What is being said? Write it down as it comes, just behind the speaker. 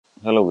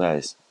Hello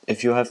guys,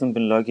 if you haven't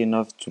been lucky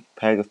enough to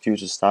pack a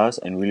Future Stars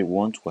and really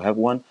want to have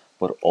one,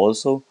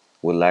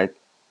 would like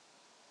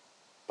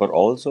but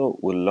also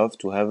would love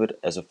to have it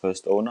as a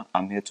first owner,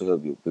 I'm here to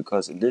help you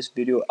because in this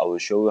video I will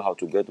show you how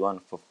to get one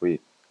for free,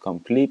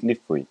 completely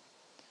free.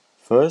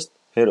 First,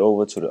 head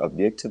over to the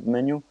objective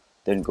menu,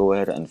 then go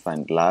ahead and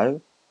find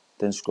live,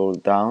 then scroll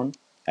down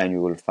and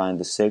you will find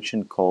the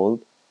section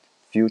called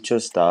Future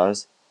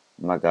Stars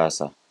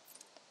Magasa.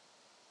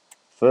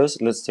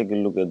 First, let's take a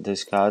look at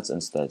his cards and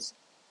stats.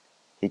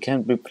 He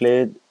can be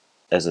played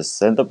as a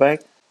center back,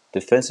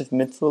 defensive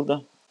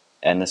midfielder,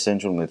 and a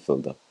central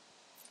midfielder.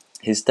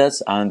 His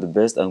stats aren't the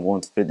best and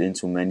won't fit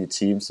into many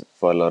teams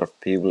for a lot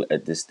of people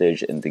at this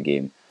stage in the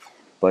game,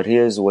 but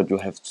here's what you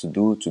have to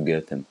do to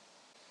get him.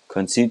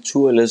 Concede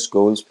 2 or less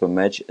goals per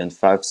match in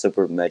 5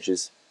 separate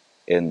matches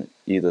in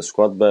either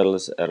squad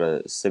battles at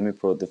a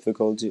semi-pro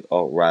difficulty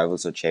or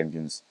rivals or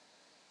champions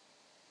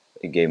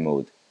in game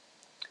mode.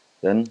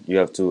 Then you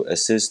have to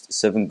assist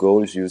 7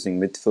 goals using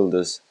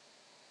midfielders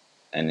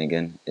and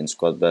again in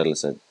squad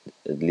battles at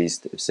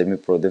least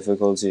semi-pro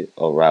difficulty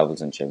or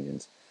rivals and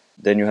champions.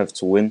 Then you have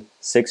to win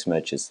 6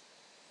 matches.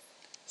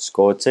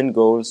 Score 10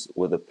 goals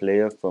with a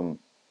player from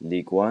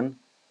League 1.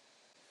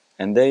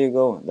 And there you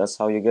go, that's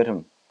how you get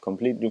him.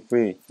 Completely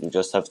free. You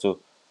just have to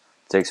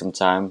take some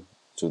time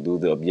to do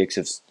the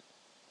objectives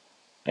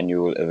and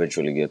you will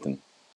eventually get them.